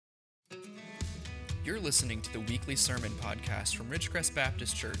You're listening to the weekly sermon podcast from Ridgecrest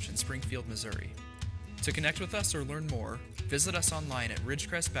Baptist Church in Springfield, Missouri. To connect with us or learn more, visit us online at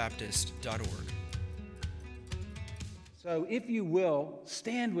ridgecrestbaptist.org. So if you will,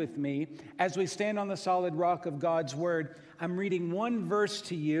 stand with me as we stand on the solid rock of God's Word. I'm reading one verse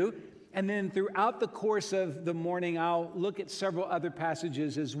to you, and then throughout the course of the morning, I'll look at several other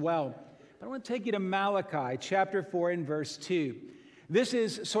passages as well. But I want to take you to Malachi chapter 4 and verse 2. This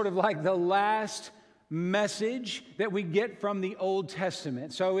is sort of like the last message that we get from the Old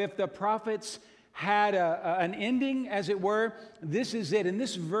Testament. So if the prophets had an ending, as it were, this is it. And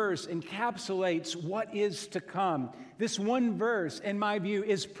this verse encapsulates what is to come. This one verse, in my view,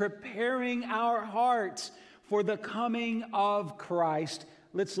 is preparing our hearts for the coming of Christ.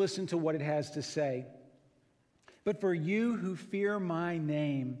 Let's listen to what it has to say. But for you who fear my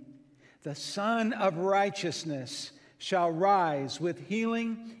name, the Son of Righteousness shall rise with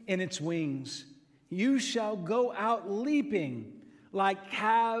healing in its wings. You shall go out leaping like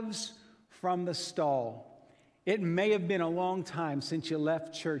calves from the stall. It may have been a long time since you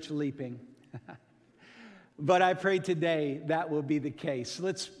left church leaping, but I pray today that will be the case.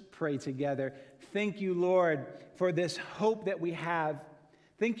 Let's pray together. Thank you, Lord, for this hope that we have.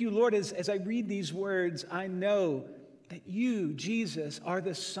 Thank you, Lord, as I read these words, I know that you, Jesus, are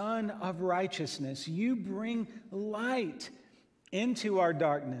the Son of Righteousness. You bring light into our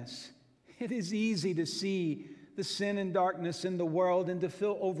darkness. It is easy to see the sin and darkness in the world and to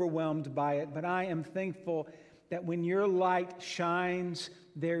feel overwhelmed by it. But I am thankful that when your light shines,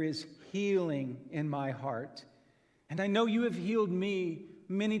 there is healing in my heart. And I know you have healed me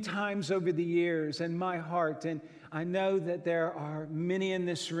many times over the years in my heart. And I know that there are many in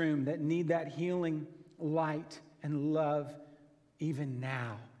this room that need that healing light and love even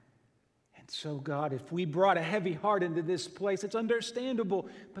now. So, God, if we brought a heavy heart into this place, it's understandable,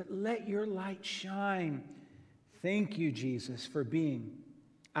 but let your light shine. Thank you, Jesus, for being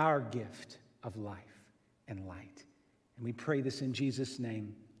our gift of life and light. And we pray this in Jesus'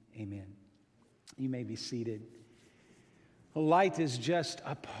 name. Amen. You may be seated. Light is just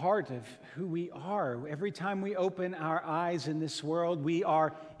a part of who we are. Every time we open our eyes in this world, we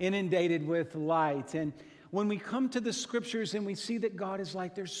are inundated with light. And when we come to the scriptures and we see that God is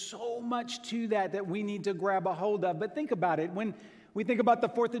light, there's so much to that we need to grab a hold of. But think about it. When we think about the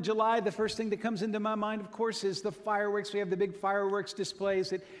 4th of July, the first thing that comes into my mind, of course, is the fireworks. We have the big fireworks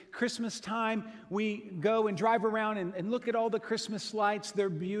displays. At Christmas time, we go and drive around and look at all the Christmas lights. They're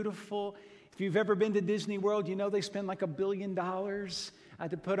beautiful. If you've ever been to Disney World, you know they spend like $1 billion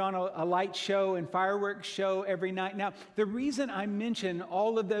to put on a light show and fireworks show every night. Now, the reason I mention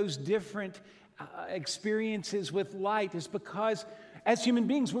all of those different experiences with light is because as human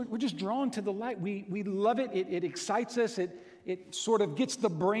beings, we're just drawn to the light. We love it. It excites us. It sort of gets the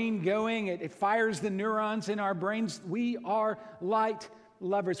brain going. It fires the neurons in our brains. We are light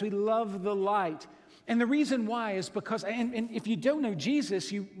lovers. We love the light. And the reason why is because, and if you don't know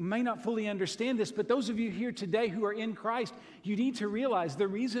Jesus, you may not fully understand this, but those of you here today who are in Christ, you need to realize the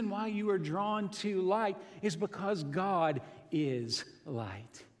reason why you are drawn to light is because God is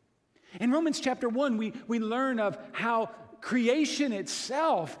light. In Romans chapter 1, we learn of how creation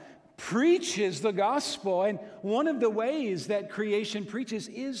itself preaches the gospel. And one of the ways that creation preaches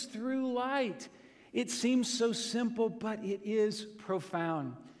is through light. It seems so simple, but it is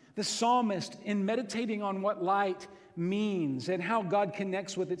profound. The psalmist, in meditating on what light means and how God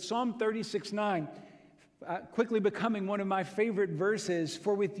connects with it, Psalm 36:9, quickly becoming one of my favorite verses,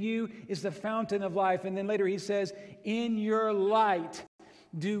 for with you is the fountain of life. And then later he says, in your light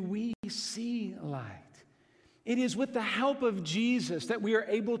do we see light? It is with the help of Jesus that we are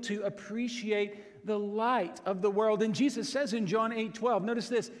able to appreciate the light of the world. And Jesus says in John 8:12, notice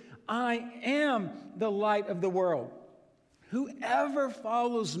this, I am the light of the world. Whoever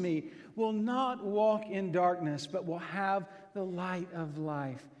follows me will not walk in darkness, but will have the light of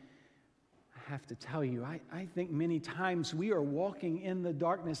life. I have to tell you, I think many times we are walking in the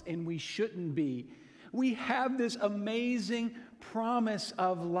darkness and we shouldn't be. We have this amazing promise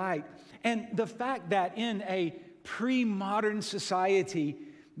of light. And the fact that in a pre-modern society,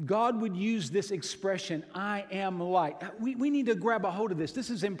 God would use this expression, I am light. We need to grab a hold of this. This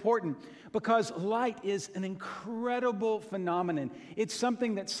is important because light is an incredible phenomenon. It's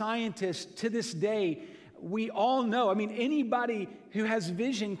something that scientists to this day, we all know. I mean, anybody who has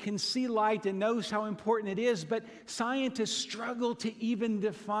vision can see light and knows how important it is, but scientists struggle to even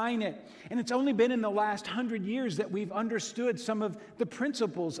define it. And it's only been in the last 100 years that we've understood some of the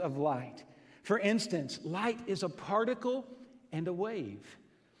principles of light. For instance, light is a particle and a wave.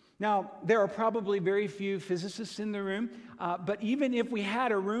 Now, there are probably very few physicists in the room, but even if we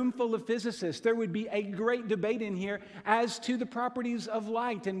had a room full of physicists, there would be a great debate in here as to the properties of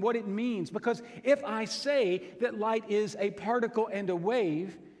light and what it means. Because if I say that light is a particle and a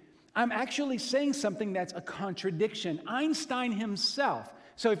wave, I'm actually saying something that's a contradiction. Einstein himself.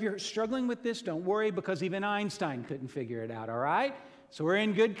 So if you're struggling with this, don't worry, because even Einstein couldn't figure it out, all right? So we're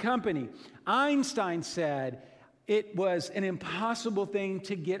in good company. Einstein said it was an impossible thing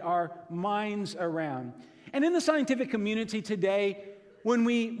to get our minds around. And in the scientific community today, when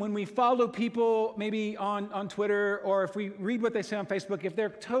we follow people maybe on Twitter, or if we read what they say on Facebook, if they're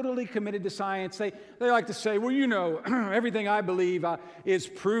totally committed to science, they like to say, well, you know, everything I believe is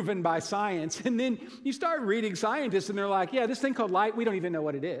proven by science. And then you start reading scientists and they're like, yeah, this thing called light, we don't even know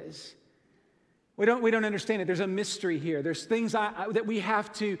what it is. We don't understand it. There's a mystery here. There's things that we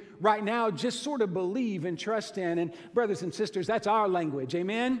have to, right now, just sort of believe and trust in. And brothers and sisters, that's our language.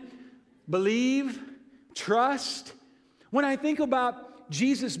 Amen? Believe, trust. When I think about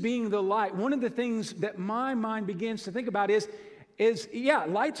Jesus being the light, one of the things that my mind begins to think about is yeah,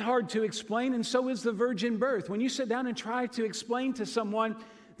 light's hard to explain, and so is the virgin birth. When you sit down and try to explain to someone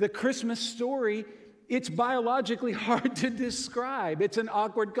the Christmas story, it's biologically hard to describe. It's an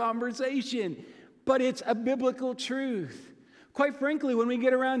awkward conversation, but it's a biblical truth. Quite frankly, when we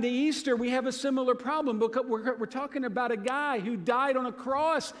get around to Easter, we have a similar problem because we're talking about a guy who died on a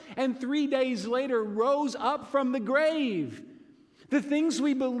cross and 3 days later rose up from the grave. The things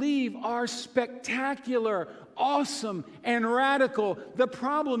we believe are spectacular, awesome, and radical. The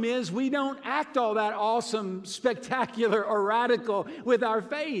problem is we don't act all that awesome, spectacular, or radical with our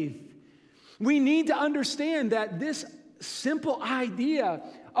faith. We need to understand that this simple idea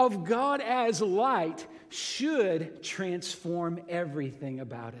of God as light should transform everything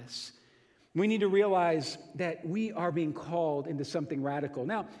about us. We need to realize that we are being called into something radical.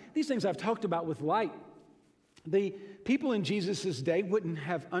 Now, these things I've talked about with light, the people in Jesus' day wouldn't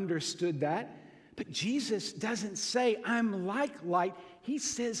have understood that. But Jesus doesn't say, I'm like light. He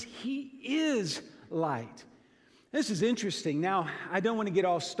says he is light. This is interesting. Now, I don't want to get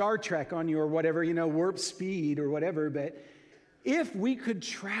all Star Trek on you or whatever, warp speed or whatever, but if we could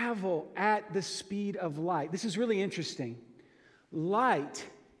travel at the speed of light, this is really interesting. Light,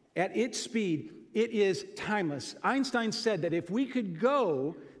 at its speed, it is timeless. Einstein said that if we could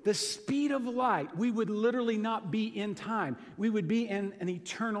go the speed of light, we would literally not be in time. We would be in an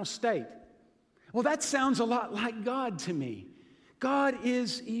eternal state. Well, that sounds a lot like God to me. God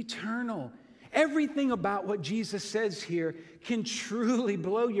is eternal. Everything about what Jesus says here can truly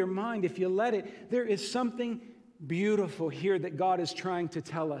blow your mind if you let it. There is something beautiful here that God is trying to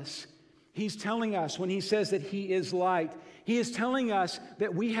tell us. He's telling us when he says that he is light, he is telling us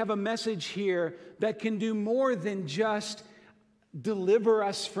that we have a message here that can do more than just deliver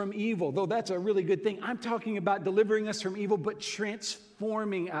us from evil, though that's a really good thing. I'm talking about delivering us from evil, but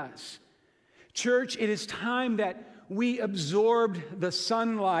transforming us. Church, it is time that we absorbed the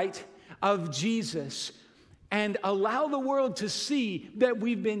sunlight of Jesus and allow the world to see that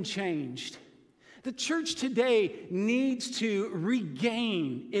we've been changed. The church today needs to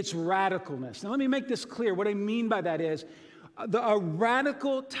regain its radicalness. Now, let me make this clear. What I mean by that is a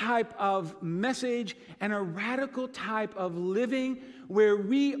radical type of message and a radical type of living where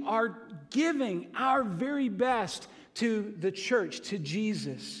we are giving our very best to the church, to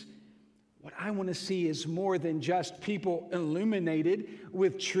Jesus. What I want to see is more than just people illuminated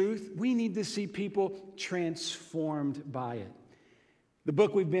with truth. We need to see people transformed by it. The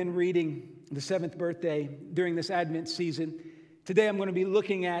book we've been reading, The Seventh Birthday, during this Advent season, today I'm going to be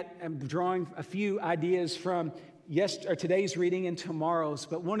looking at and drawing a few ideas from today's reading and tomorrow's.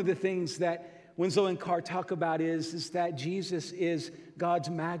 But one of the things that Winslow and Carr talk about is that Jesus is God's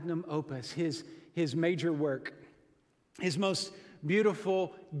magnum opus, his major work, his most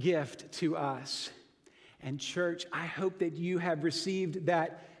beautiful gift to us. And church, I hope that you have received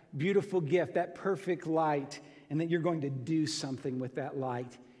that beautiful gift, that perfect light, and that you're going to do something with that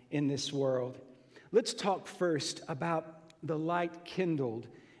light in this world. Let's talk first about the light kindled.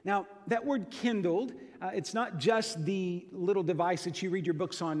 Now, that word kindled, it's not just the little device that you read your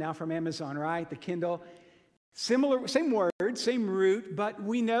books on now from Amazon, right? The Kindle. Similar, same word, same root, but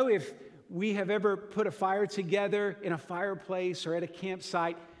we know if we have ever put a fire together in a fireplace or at a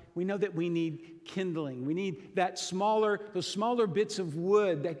campsite, we know that we need kindling. We need those smaller bits of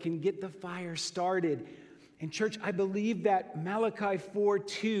wood that can get the fire started. And church, I believe that Malachi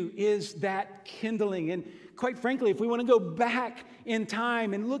 4:2 is that kindling. And quite frankly, if we want to go back in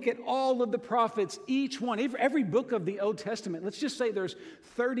time and look at all of the prophets, each one, every book of the Old Testament, let's just say there's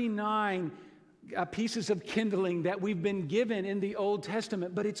 39 pieces of kindling that we've been given in the Old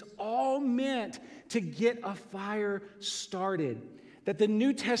Testament, but it's all meant to get a fire started. That the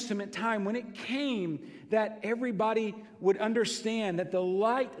New Testament time, when it came, that everybody would understand that the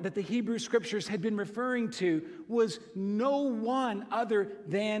light that the Hebrew Scriptures had been referring to was no one other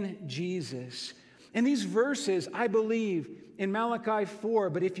than Jesus. And these verses, I believe, in Malachi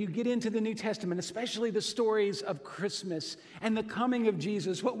 4, but if you get into the New Testament, especially the stories of Christmas and the coming of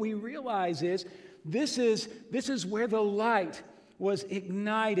Jesus, what we realize is this is where the light was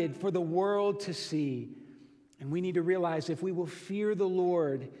ignited for the world to see. And we need to realize if we will fear the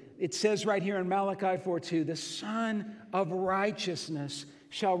Lord, it says right here in Malachi 4:2, the Son of Righteousness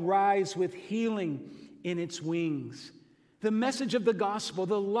shall rise with healing in its wings. The message of the gospel,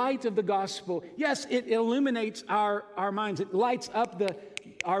 the light of the gospel, yes, it illuminates our minds. It lights up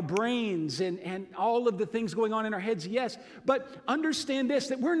our brains and all of the things going on in our heads, yes. But understand this,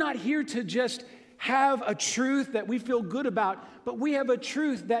 that we're not here to just have a truth that we feel good about, but we have a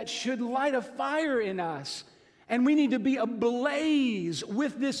truth that should light a fire in us. And we need to be ablaze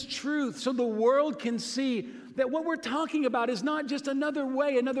with this truth so the world can see that what we're talking about is not just another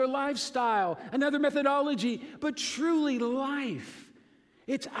way, another lifestyle, another methodology, but truly life.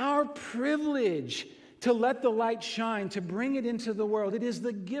 It's our privilege to let the light shine, to bring it into the world. It is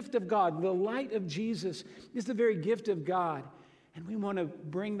the gift of God. The light of Jesus is the very gift of God. And we want to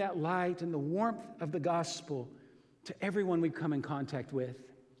bring that light and the warmth of the gospel to everyone we come in contact with.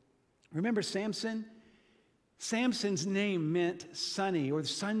 Remember Samson? Samson's name meant sunny or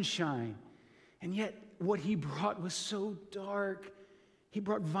sunshine. And yet what he brought was so dark. He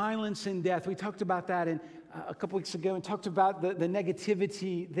brought violence and death. We talked about that a couple weeks ago and talked about the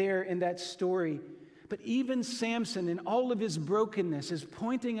negativity there in that story. But even Samson in all of his brokenness is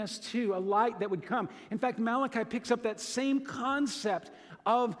pointing us to a light that would come. In fact, Malachi picks up that same concept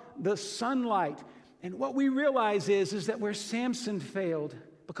of the sunlight. And what we realize is that where Samson failed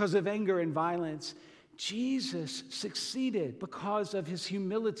because of anger and violence, Jesus succeeded because of his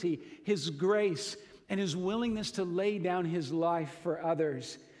humility, his grace, and his willingness to lay down his life for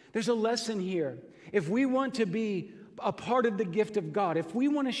others. There's a lesson here. If we want to be a part of the gift of God, if we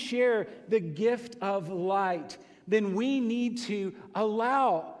want to share the gift of light, then we need to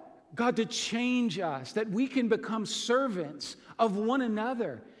allow God to change us, that we can become servants of one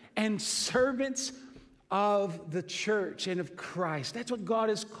another and servants of the church and of Christ. That's what God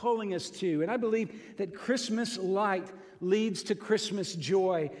is calling us to. And I believe that Christmas light leads to Christmas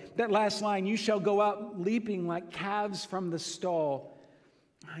joy. That last line, you shall go out leaping like calves from the stall.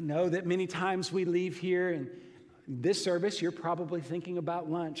 I know that many times we leave here and this service, you're probably thinking about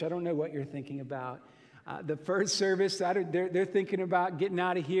lunch. I don't know what you're thinking about. The first service, they're thinking about getting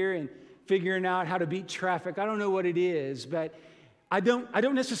out of here and figuring out how to beat traffic. I don't know what it is, but I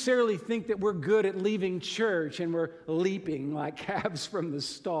don't necessarily think that we're good at leaving church and we're leaping like calves from the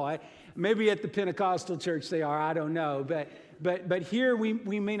stall. Maybe at the Pentecostal church they are, I don't know. But here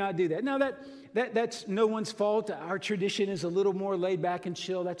we may not do that. Now that's no one's fault. Our tradition is a little more laid back and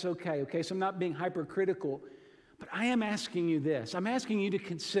chill. That's okay? So I'm not being hypercritical. But I am asking you this. I'm asking you to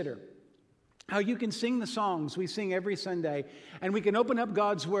consider how you can sing the songs we sing every Sunday, and we can open up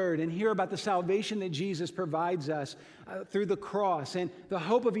God's Word and hear about the salvation that Jesus provides us through the cross and the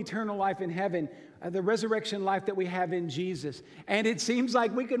hope of eternal life in heaven, the resurrection life that we have in Jesus. And it seems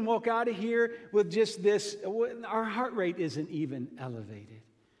like we can walk out of here with just this, our heart rate isn't even elevated.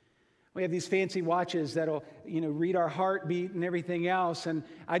 We have these fancy watches that'll, read our heartbeat and everything else. And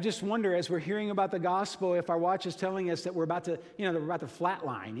I just wonder, as we're hearing about the gospel, if our watch is telling us that we're about to, that we're about to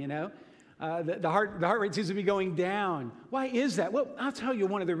flatline, The heart rate seems to be going down. Why is that? Well, I'll tell you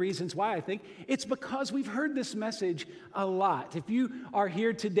one of the reasons why I think. It's because we've heard this message a lot. If you are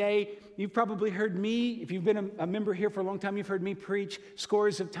here today, you've probably heard me. If you've been a member here for a long time, you've heard me preach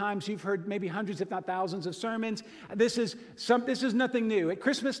scores of times. You've heard maybe hundreds, if not thousands of sermons. This is nothing new. At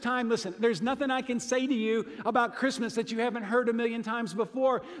Christmas time, listen, there's nothing I can say to you about Christmas that you haven't heard a million times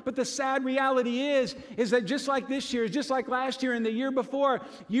before. But the sad reality is that just like this year, just like last year and the year before,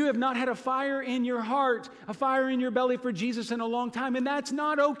 you have not had a fire in your heart, a fire in your belly for Jesus in a long time, and that's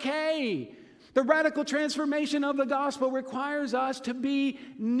not okay. The radical transformation of the gospel requires us to be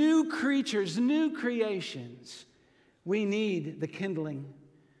new creatures, new creations. We need the kindling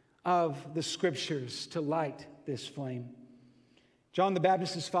of the Scriptures to light this flame. John the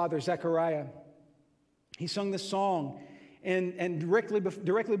Baptist's father, Zechariah, he sung this song, and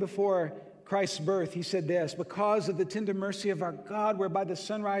directly before Christ's birth, he said this: because of the tender mercy of our God, whereby the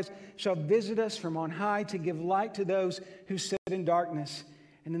sunrise shall visit us from on high to give light to those who sit in darkness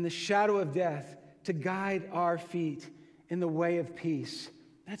and in the shadow of death, to guide our feet in the way of peace.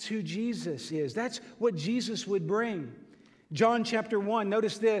 That's who Jesus is. That's what Jesus would bring. John chapter 1,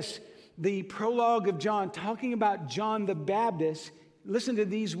 notice this. The prologue of John, talking about John the Baptist. Listen to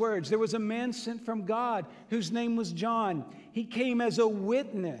these words. There was a man sent from God whose name was John. He came as a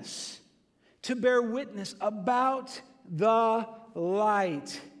witness to bear witness about the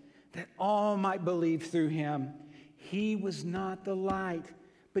light, that all might believe through him. He was not the light,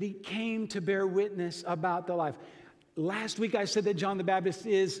 but he came to bear witness about the life. Last week I said that John the Baptist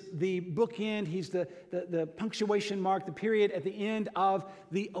is the bookend. He's the punctuation mark, the period at the end of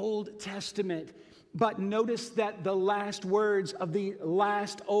the Old Testament. But notice that the last words of the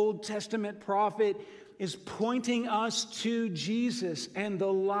last Old Testament prophet is pointing us to Jesus and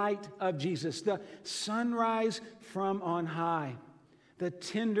the light of Jesus, the sunrise from on high, the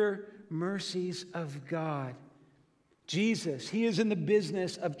tender mercies of God. Jesus, he is in the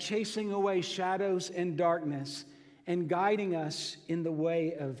business of chasing away shadows and darkness and guiding us in the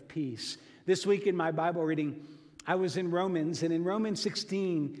way of peace. This week in my Bible reading, I was in Romans, and in Romans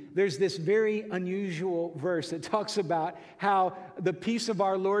 16, there's this very unusual verse that talks about how the peace of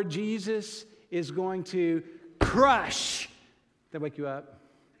our Lord Jesus is going to crush. Did that wake you up?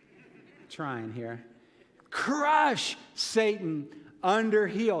 Trying here. Crush Satan under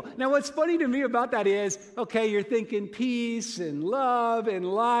heel. Now, what's funny to me about that is, okay, you're thinking peace and love and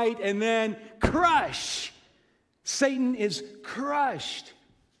light, and then crush. Satan is crushed.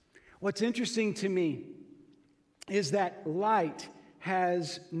 What's interesting to me is that light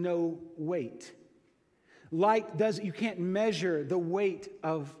has no weight. You can't measure the weight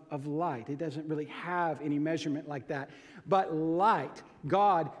of light. It doesn't really have any measurement like that. But light,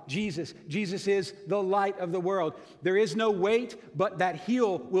 God, Jesus is the light of the world. There is no weight, but that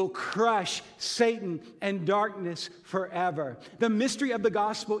heel will crush Satan and darkness forever. The mystery of the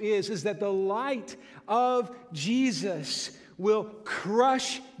gospel is that the light of Jesus will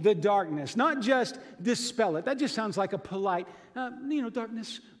crush the darkness, not just dispel it. That just sounds like a polite,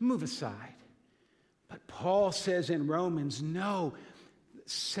 darkness, move aside. But Paul says in Romans, no,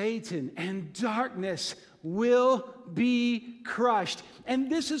 Satan and darkness will be crushed.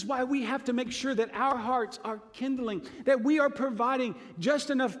 And this is why we have to make sure that our hearts are kindling, that we are providing just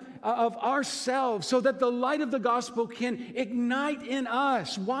enough of ourselves so that the light of the gospel can ignite in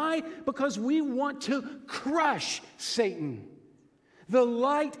us. Why? Because we want to crush Satan. The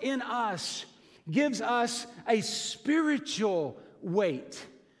light in us gives us a spiritual weight,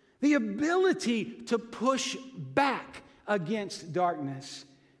 the ability to push back against darkness.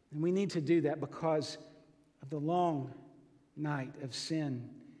 And we need to do that because of the long night of sin.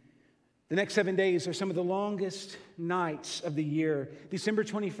 The next 7 days are some of the longest nights of the year. December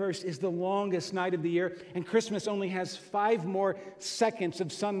 21st is the longest night of the year, and Christmas only has 5 more seconds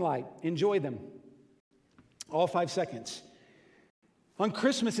of sunlight. Enjoy them. All 5 seconds. On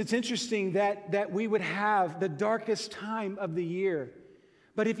Christmas, it's interesting that we would have the darkest time of the year.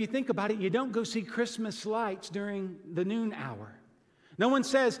 But if you think about it, you don't go see Christmas lights during the noon hour. No one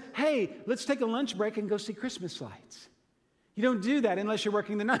says, hey, let's take a lunch break and go see Christmas lights. You don't do that unless you're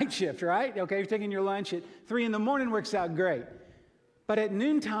working the night shift, right? Okay, you're taking your lunch at 3 in the morning, works out great. But at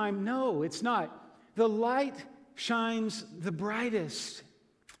noontime, no, it's not. The light shines the brightest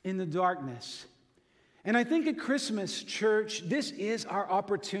in the darkness. And I think at Christmas, church, this is our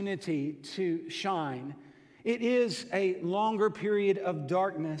opportunity to shine. It is a longer period of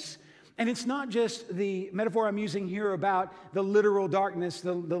darkness. And it's not just the metaphor I'm using here about the literal darkness,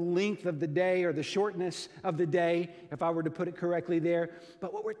 the length of the day or the shortness of the day, if I were to put it correctly there.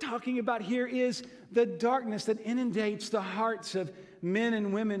 But what we're talking about here is the darkness that inundates the hearts of men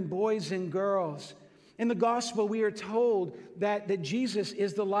and women, boys and girls. In the gospel, we are told that Jesus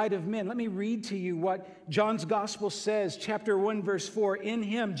is the light of men. Let me read to you what John's gospel says, chapter 1, verse 4. In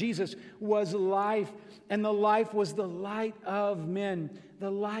him, Jesus, was life, and the life was the light of men. The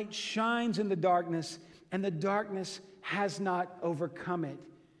light shines in the darkness, and the darkness has not overcome it.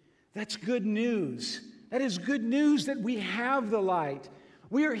 That's good news. That is good news that we have the light.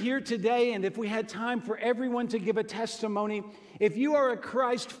 We are here today, and if we had time for everyone to give a testimony, if you are a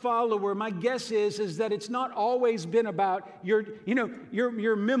Christ follower, my guess is that it's not always been about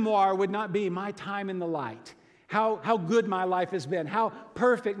your memoir would not be my time in the light, how good my life has been, how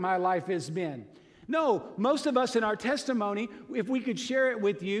perfect my life has been. No, most of us in our testimony, if we could share it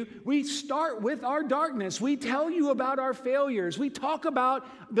with you, we start with our darkness. We tell you about our failures. We talk about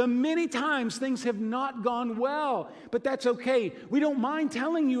the many times things have not gone well, but that's okay. We don't mind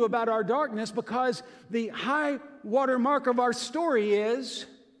telling you about our darkness because the high water mark of our story is,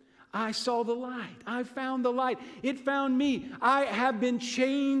 I saw the light. I found the light. It found me. I have been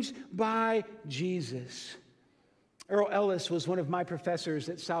changed by Jesus. Earl Ellis was one of my professors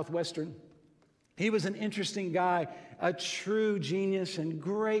at Southwestern. He was an interesting guy, a true genius and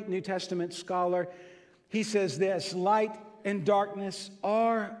great New Testament scholar. He says this: light and darkness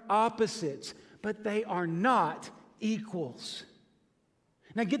are opposites, but they are not equals.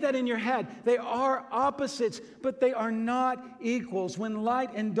 Now get that in your head. They are opposites, but they are not equals. When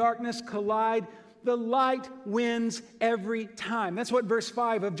light and darkness collide, the light wins every time. That's what verse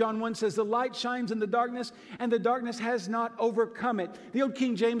 5 of John 1 says. The light shines in the darkness, and the darkness has not overcome it. The old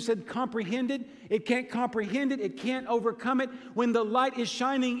King James said comprehended. It can't comprehend it. It can't overcome it. When the light is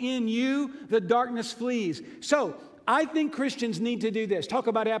shining in you, the darkness flees. So I think Christians need to do this. Talk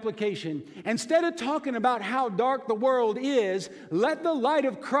about application. Instead of talking about how dark the world is, let the light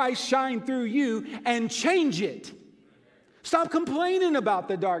of Christ shine through you and change it. Stop complaining about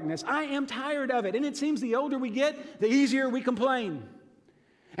the darkness. I am tired of it. And it seems the older we get, the easier we complain.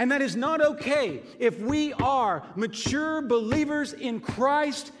 And that is not okay. If we are mature believers in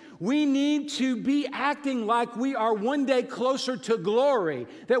Christ, we need to be acting like we are one day closer to glory,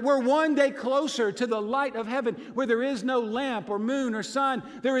 that we're one day closer to the light of heaven, where there is no lamp or moon or sun.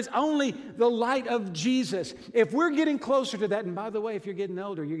 There is only the light of Jesus. If we're getting closer to that, and by the way, if you're getting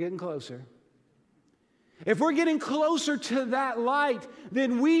older, you're getting closer. If we're getting closer to that light,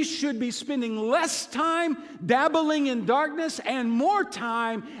 then we should be spending less time dabbling in darkness and more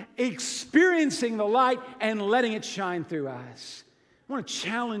time experiencing the light and letting it shine through us. I want to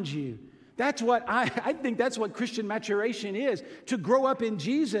challenge you. That's what I think that's what Christian maturation is. To grow up in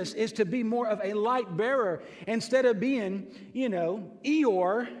Jesus is to be more of a light bearer instead of being,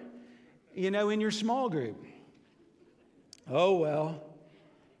 Eeyore, in your small group. Oh, well,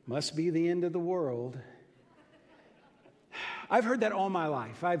 must be the end of the world. I've heard that all my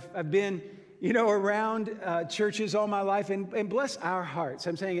life. I've been, around churches all my life, and bless our hearts.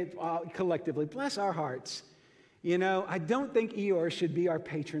 I'm saying it collectively. Bless our hearts. I don't think Eeyore should be our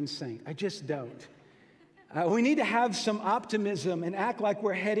patron saint. I just don't. We need to have some optimism and act like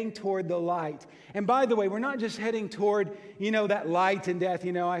we're heading toward the light. And by the way, we're not just heading toward, that light and death.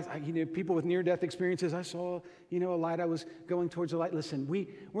 People with near-death experiences, I saw, a light. I was going towards the light. Listen,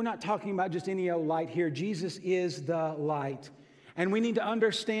 we're not talking about just any old light here. Jesus is the light. And we need to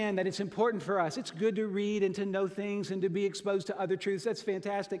understand that it's important for us. It's good to read and to know things and to be exposed to other truths. That's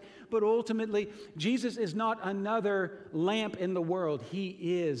fantastic. But ultimately, Jesus is not another lamp in the world. He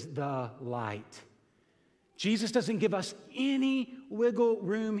is the light. Jesus doesn't give us any wiggle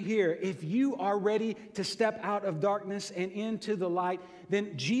room here. If you are ready to step out of darkness and into the light,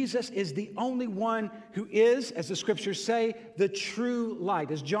 then Jesus is the only one who is, as the scriptures say, the true light.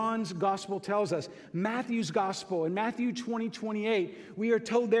 As John's gospel tells us, Matthew's gospel, in Matthew 20:28, we are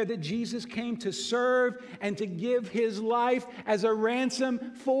told there that Jesus came to serve and to give his life as a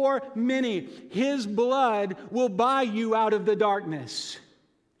ransom for many. His blood will buy you out of the darkness.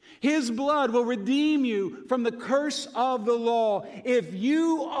 His blood will redeem you from the curse of the law. If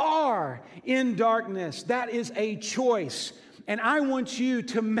you are in darkness, that is a choice. And I want you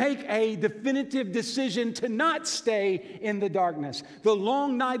to make a definitive decision to not stay in the darkness. The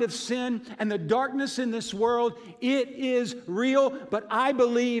long night of sin and the darkness in this world, it is real, but I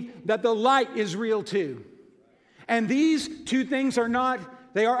believe that the light is real too. And these two things are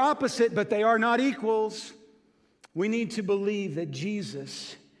opposite, but they are not equals. We need to believe that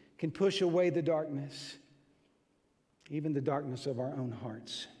Jesus can push away the darkness, even the darkness of our own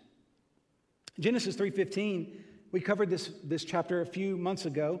hearts. Genesis 3:15, we covered this chapter a few months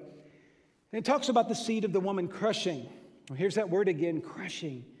ago, and it talks about the seed of the woman crushing. Well, here's that word again,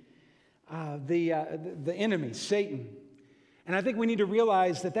 crushing the enemy, Satan. And I think we need to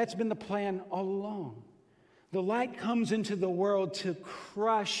realize that that's been the plan all along. The light comes into the world to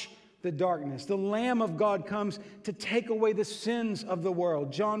crush the darkness. The Lamb of God comes to take away the sins of the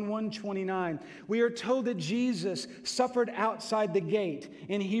world. John 1:29. We are told that Jesus suffered outside the gate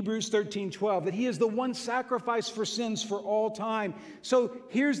in Hebrews 13:12, that he is the one sacrifice for sins for all time. So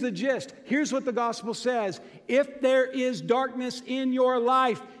here's the gist. Here's what the gospel says. If there is darkness in your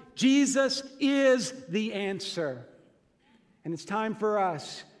life, Jesus is the answer. And it's time for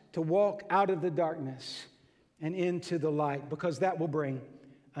us to walk out of the darkness and into the light, because that will bring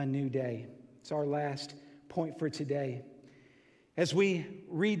a new day. It's our last point for today. As we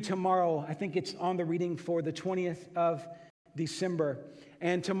read tomorrow, I think it's on the reading for the 20th of December.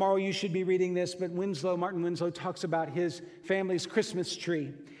 And tomorrow you should be reading this, but Martin Winslow talks about his family's Christmas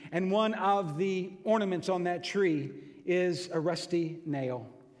tree. And one of the ornaments on that tree is a rusty nail.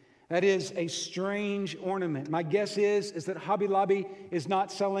 That is a strange ornament. My guess is that Hobby Lobby is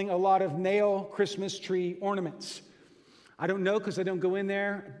not selling a lot of nail Christmas tree ornaments. I don't know because I don't go in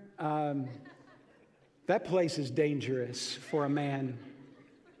there. That place is dangerous for a man.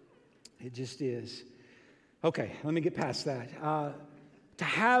 It just is. Okay, let me get past that. To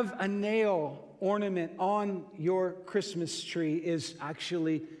have a nail ornament on your Christmas tree is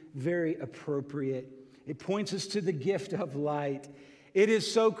actually very appropriate. It points us to the gift of light. It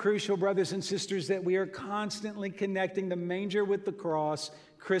is so crucial, brothers and sisters, that we are constantly connecting the manger with the cross,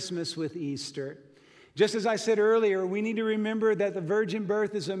 Christmas with Easter. Just as I said earlier, we need to remember that the virgin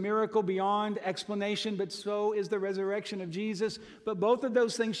birth is a miracle beyond explanation, but so is the resurrection of Jesus. But both of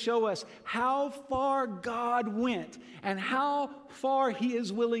those things show us how far God went and how far He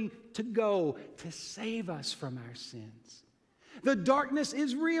is willing to go to save us from our sins. The darkness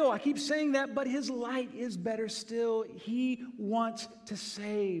is real. I keep saying that, but His light is better still. He wants to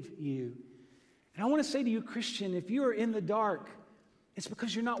save you. And I want to say to you, Christian, if you are in the dark, it's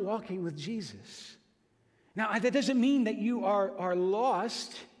because you're not walking with Jesus. Now, that doesn't mean that you are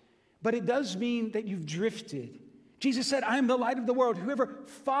lost, but it does mean that you've drifted. Jesus said, I am the light of the world. Whoever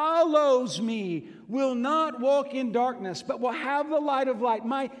follows me will not walk in darkness, but will have the light of light.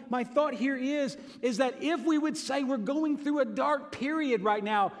 My thought here is that if we would say we're going through a dark period right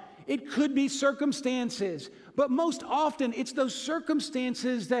now, it could be circumstances. But most often, it's those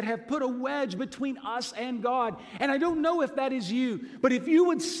circumstances that have put a wedge between us and God. And I don't know if that is you, but if you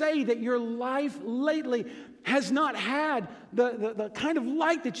would say that your life lately has not had the kind of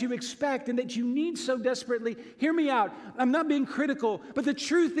light that you expect and that you need so desperately, hear me out. I'm not being critical, but the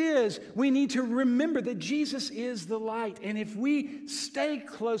truth is we need to remember that Jesus is the light. And if we stay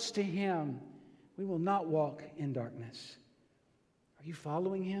close to Him, we will not walk in darkness. Are you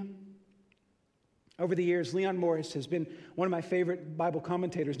following Him? Over the years, Leon Morris has been one of my favorite Bible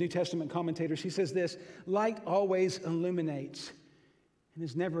commentators, New Testament commentators. He says this: light always illuminates and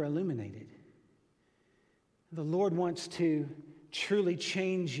is never illuminated. The Lord wants to truly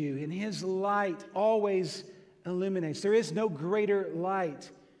change you, and His light always illuminates. There is no greater light.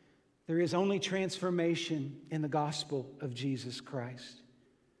 There is only transformation in the gospel of Jesus Christ.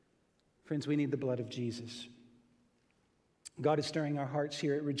 Friends, we need the blood of Jesus. God is stirring our hearts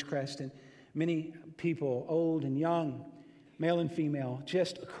here at Ridgecrest, and many people, old and young, male and female,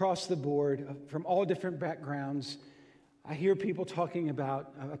 just across the board, from all different backgrounds, I hear people talking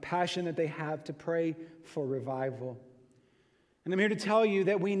about a passion that they have to pray for revival. And I'm here to tell you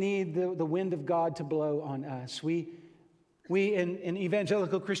that we need the wind of God to blow on us. We in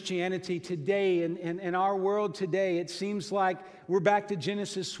evangelical Christianity today, in our world today, it seems like we're back to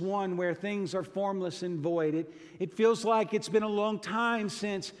Genesis 1 where things are formless and void. It feels like it's been a long time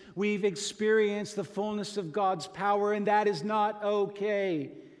since we've experienced the fullness of God's power, and that is not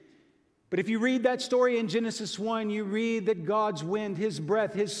okay. But if you read that story in Genesis 1, you read that God's wind, His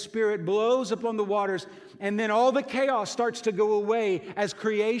breath, His Spirit blows upon the waters, and then all the chaos starts to go away as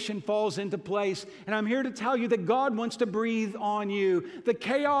creation falls into place. And I'm here to tell you that God wants to breathe on you. The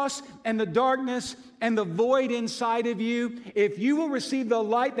chaos and the darkness and the void inside of you, if you will receive the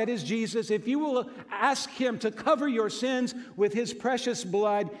light that is Jesus, if you will ask Him to cover your sins with His precious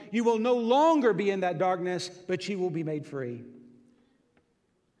blood, you will no longer be in that darkness, but you will be made free.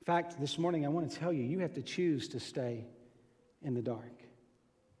 In fact, this morning I want to tell you, you have to choose to stay in the dark.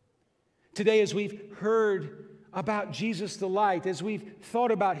 Today, as we've heard about Jesus the light, as we've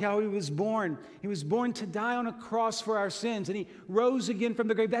thought about how He was born to die on a cross for our sins, and He rose again from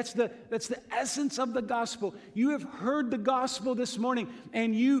the grave. That's the essence of the gospel. You have heard the gospel this morning,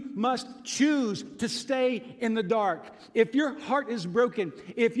 and you must choose to stay in the dark. If your heart is broken,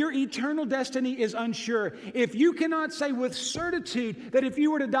 if your eternal destiny is unsure, if you cannot say with certitude that if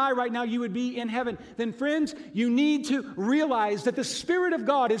you were to die right now, you would be in heaven, then friends, you need to realize that the Spirit of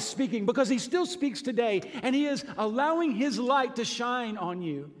God is speaking, because He still speaks today, and He is allowing His light to shine on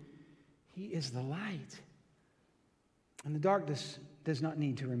you. He is the light. And the darkness does not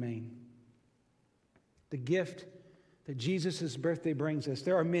need to remain. The gift that Jesus' birthday brings us,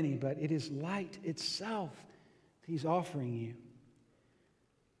 there are many, but it is light itself that He's offering you.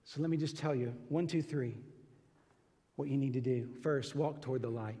 So let me just tell you, 1, 2, 3, what you need to do. First, walk toward the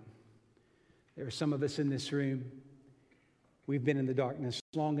light. There are some of us in this room, we've been in the darkness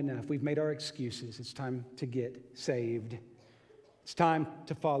long enough. We've made our excuses. It's time to get saved. It's time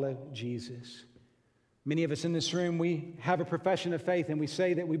to follow Jesus. Many of us in this room, we have a profession of faith and we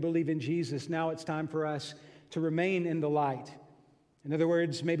say that we believe in Jesus. Now it's time for us to remain in the light. In other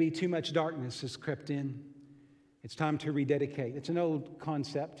words, maybe too much darkness has crept in. It's time to rededicate. It's an old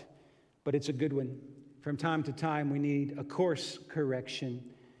concept, but it's a good one. From time to time, we need a course correction.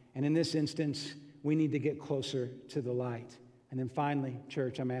 And in this instance, we need to get closer to the light. And then finally,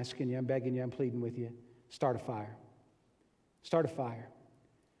 church, I'm asking you, I'm begging you, I'm pleading with you, start a fire. Start a fire.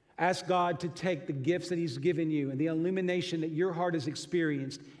 Ask God to take the gifts that He's given you and the illumination that your heart has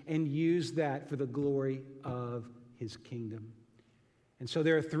experienced and use that for the glory of His kingdom. And so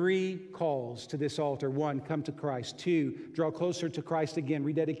there are 3 calls to this altar. 1, come to Christ. 2, draw closer to Christ again,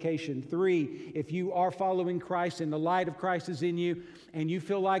 rededication. 3, if you are following Christ and the light of Christ is in you and you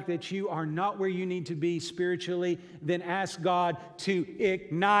feel like that you are not where you need to be spiritually, then ask God to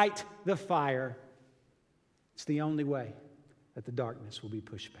ignite the fire. It's the only way that the darkness will be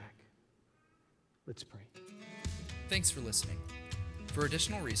pushed back. Let's pray. Thanks for listening. For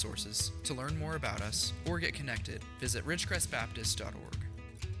additional resources, to learn more about us, or get connected, visit ridgecrestbaptist.org.